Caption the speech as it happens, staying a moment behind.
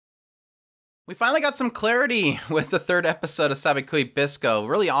We finally got some clarity with the third episode of Sabikui Bisco.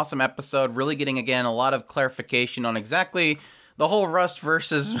 Really awesome episode, really getting, again, a lot of clarification on exactly the whole rust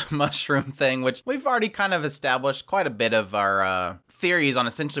versus mushroom thing, which we've already kind of established quite a bit of our theories on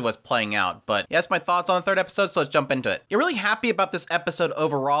essentially what's playing out. But yeah, that's my thoughts on the third episode, so let's jump into it. You're really happy about this episode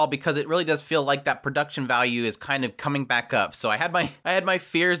overall because it really does feel like that production value is kind of coming back up. So I had my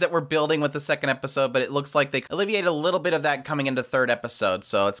fears that we're building with the second episode, but it looks like they alleviated a little bit of that coming into third episode,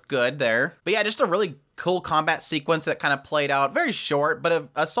 so it's good there. But yeah, just a really cool combat sequence that kind of played out. Very short, but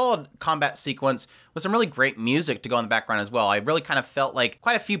a solid combat sequence with some really great music to go in the background as well. I really kind of felt like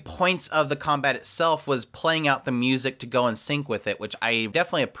quite a few points of the combat itself was playing out the music to go in sync with it, which I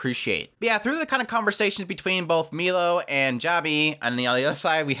definitely appreciate. But yeah, through the kind of conversations between both Milo and Jabi, and on the other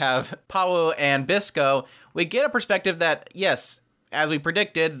side we have Pau and Bisco, we get a perspective that, yes, as we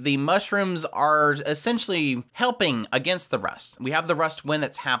predicted, the mushrooms are essentially helping against the rust. We have the rust wind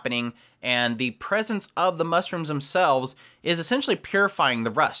that's happening, and the presence of the mushrooms themselves is essentially purifying the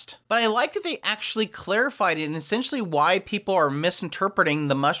rust. But I like that they actually clarified it and essentially why people are misinterpreting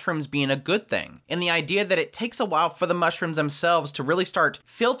the mushrooms being a good thing. And the idea that it takes a while for the mushrooms themselves to really start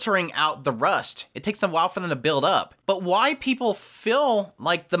filtering out the rust. It takes a while for them to build up. But why people feel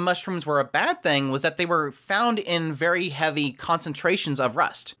like the mushrooms were a bad thing was that they were found in very heavy concentrations of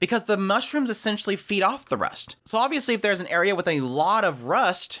rust. Because the mushrooms essentially feed off the rust. So obviously if there's an area with a lot of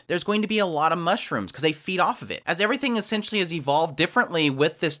rust, there's going to be a lot of mushrooms because they feed off of it. As everything essentially has evolved differently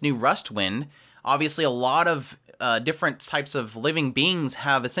with this new rust wind, obviously a lot of different types of living beings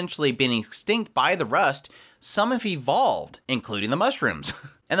have essentially been extinct by the rust. Some have evolved, including the mushrooms.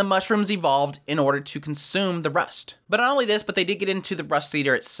 And the mushrooms evolved in order to consume the rust. But not only this, but they did get into the rust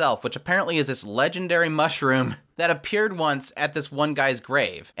eater itself, which apparently is this legendary mushroom that appeared once at this one guy's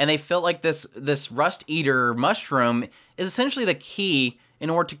grave. And they felt like this rust eater mushroom is essentially the key in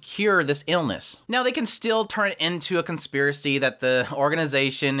order to cure this illness. Now, they can still turn it into a conspiracy that the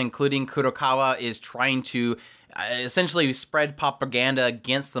organization, including Kurokawa, is trying to essentially spread propaganda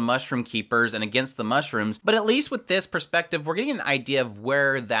against the mushroom keepers and against the mushrooms. But at least with this perspective, we're getting an idea of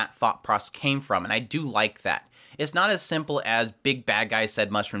where that thought process came from, and I do like that. It's not as simple as big bad guy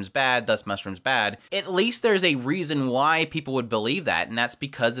said mushrooms bad, thus mushrooms bad. At least there's a reason why people would believe that, and that's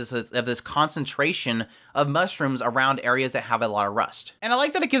because of this concentration of mushrooms around areas that have a lot of rust. And I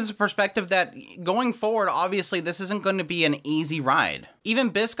like that it gives a perspective that going forward, obviously, this isn't going to be an easy ride. Even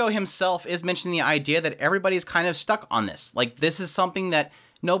Bisco himself is mentioning the idea that everybody's kind of stuck on this. Like, this is something that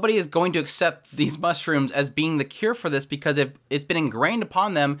nobody is going to accept these mushrooms as being the cure for this because it's been ingrained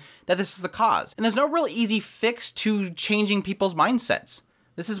upon them that this is the cause. And there's no real easy fix to changing people's mindsets.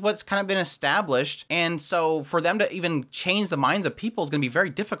 This is what's kind of been established, and so for them to even change the minds of people is going to be very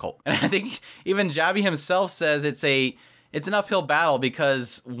difficult. And I think even Jabi himself says it's an uphill battle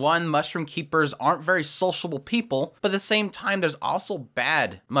because, one, mushroom keepers aren't very sociable people, but at the same time, there's also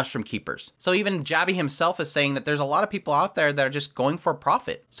bad mushroom keepers. So even Jabi himself is saying that there's a lot of people out there that are just going for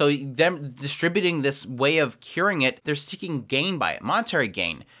profit. So them distributing this way of curing it, they're seeking gain by it, monetary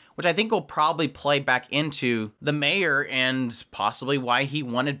gain, which I think will probably play back into the mayor and possibly why he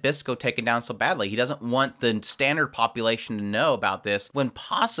wanted Bisco taken down so badly. He doesn't want the standard population to know about this when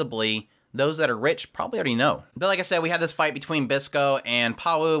possibly those that are rich probably already know. But like I said, we had this fight between Bisco and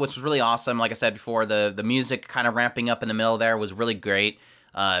Pau, which was really awesome. Like I said before, the music kind of ramping up in the middle there was really great.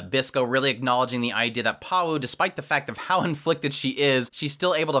 Bisco really acknowledging the idea that Pau, despite the fact of how inflicted she is, she's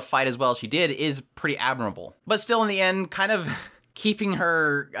still able to fight as well as she did, is pretty admirable. But still in the end, kind of keeping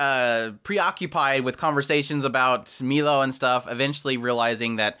her preoccupied with conversations about Milo and stuff, eventually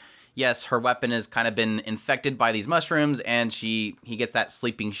realizing that yes, her weapon has kind of been infected by these mushrooms, and he gets that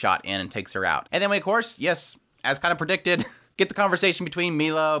sleeping shot in and takes her out. And then we, of course, yes, as kind of predicted, get the conversation between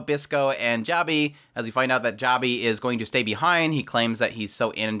Milo, Bisco, and Jabi, as we find out that Jabi is going to stay behind. He claims that he's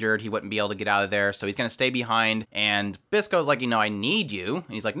so injured he wouldn't be able to get out of there, so he's going to stay behind. And Bisco's like, I need you.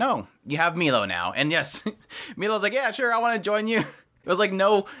 And he's like, no, you have Milo now. And yes, Milo's like, yeah, sure, I want to join you. It was like,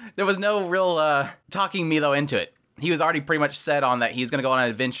 no, there was no real talking Milo into it. He was already pretty much set on that he's going to go on an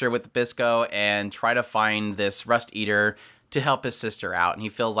adventure with Bisco and try to find this rust eater to help his sister out. And he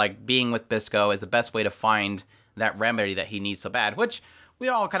feels like being with Bisco is the best way to find that remedy that he needs so bad, which we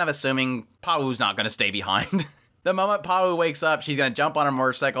all kind of assuming Pau's not going to stay behind. The moment Pau wakes up, she's going to jump on her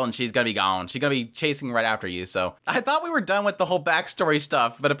motorcycle and she's going to be gone. She's going to be chasing right after you. So I thought we were done with the whole backstory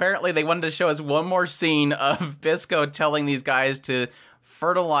stuff, but apparently they wanted to show us one more scene of Bisco telling these guys to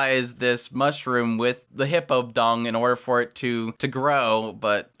fertilize this mushroom with the hippo dung in order for it to grow.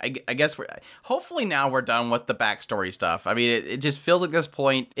 But I guess hopefully now we're done with the backstory stuff. I mean, it just feels like at this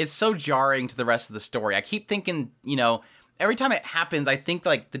point, it's so jarring to the rest of the story. I keep thinking, every time it happens, I think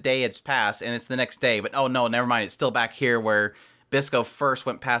like the day has passed and it's the next day, but oh no, never mind, it's still back here where Bisco first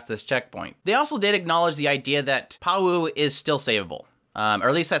went past this checkpoint. They also did acknowledge the idea that Pau is still savable. Or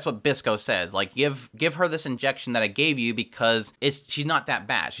at least that's what Bisco says. Like, give her this injection that I gave you because she's not that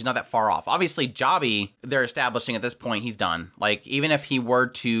bad. She's not that far off. Obviously, Jabi, they're establishing at this point, he's done. Like, even if he were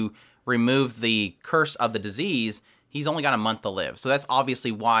to remove the curse of the disease, he's only got a month to live. So that's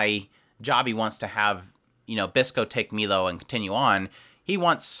obviously why Jabi wants to have, you know, Bisco take Milo and continue on. He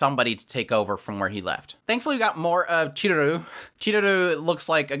wants somebody to take over from where he left. Thankfully, we got more of Chihiro. Chihiro looks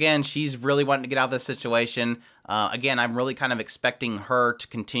like, again, she's really wanting to get out of this situation. Again, I'm really kind of expecting her to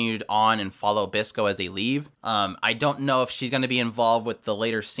continue on and follow Bisco as they leave. I don't know if she's going to be involved with the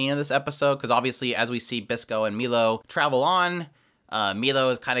later scene of this episode, because obviously, as we see Bisco and Milo travel on, Milo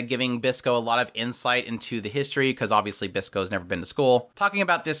is kind of giving Bisco a lot of insight into the history, because obviously Bisco's never been to school. Talking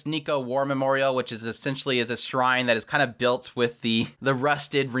about this Nico War Memorial, which is essentially a shrine that is kind of built with the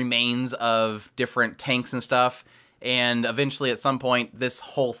rusted remains of different tanks and stuff. And eventually, at some point, this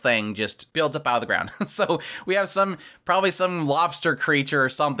whole thing just builds up out of the ground. So we have probably some lobster creature or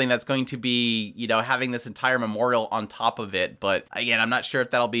something that's going to be, you know, having this entire memorial on top of it. But again, I'm not sure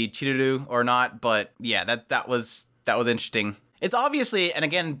if that'll be Chihiro or not. But yeah, that was interesting. It's obviously, and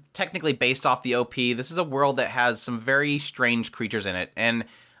again, technically based off the OP, this is a world that has some very strange creatures in it. And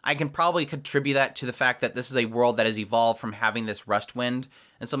I can probably contribute that to the fact that this is a world that has evolved from having this rust wind.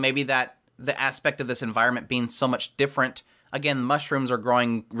 And so maybe that the aspect of this environment being so much different. Again, mushrooms are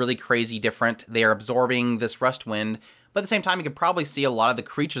growing really crazy different. They are absorbing this rust wind. But at the same time, you could probably see a lot of the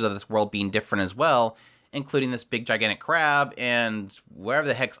creatures of this world being different as well, including this big gigantic crab and whatever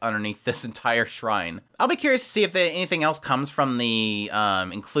the heck's underneath this entire shrine. I'll be curious to see if anything else comes from the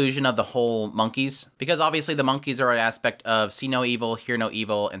inclusion of the whole monkeys, because obviously the monkeys are an aspect of see no evil, hear no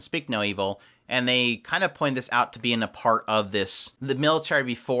evil, and speak no evil. And they kind of point this out to being a part of the military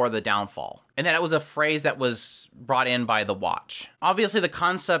before the downfall. And that it was a phrase that was brought in by the Watch. Obviously, the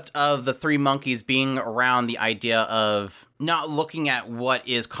concept of the three monkeys being around the idea of not looking at what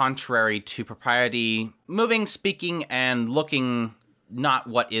is contrary to propriety, moving, speaking, and looking not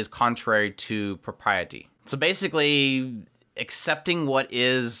what is contrary to propriety. So basically, accepting what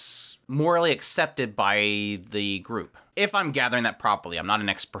is morally accepted by the group. If I'm gathering that properly, I'm not an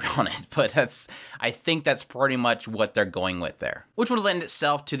expert on it, but I think that's pretty much what they're going with there, which would lend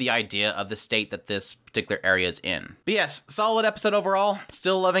itself to the idea of the state that this particular area is in. But yes, solid episode overall.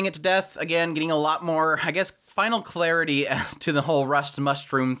 Still loving it to death. Again, getting a lot more, I guess, final clarity as to the whole rust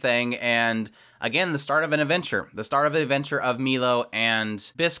mushroom thing, and again, the start of an adventure. The start of an adventure of Milo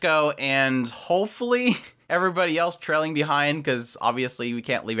and Bisco, and hopefully everybody else trailing behind, because obviously we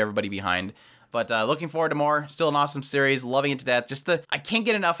can't leave everybody behind. But looking forward to more. Still an awesome series. Loving it to death. I can't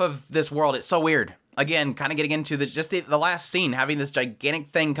get enough of this world. It's so weird. Again, kind of getting into the last scene, having this gigantic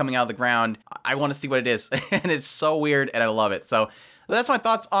thing coming out of the ground. I want to see what it is. And it's so weird, and I love it. So that's my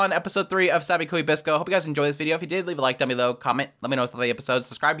thoughts on episode 3 of Sabikui Bisco. Hope you guys enjoyed this video. If you did, leave a like down below. Comment. Let me know what's the episode.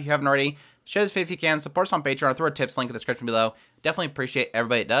 Subscribe if you haven't already. Share this video if you can. Support us on Patreon or through our tips link in the description below. Definitely appreciate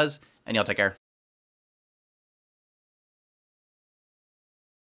everybody that does. And y'all take care.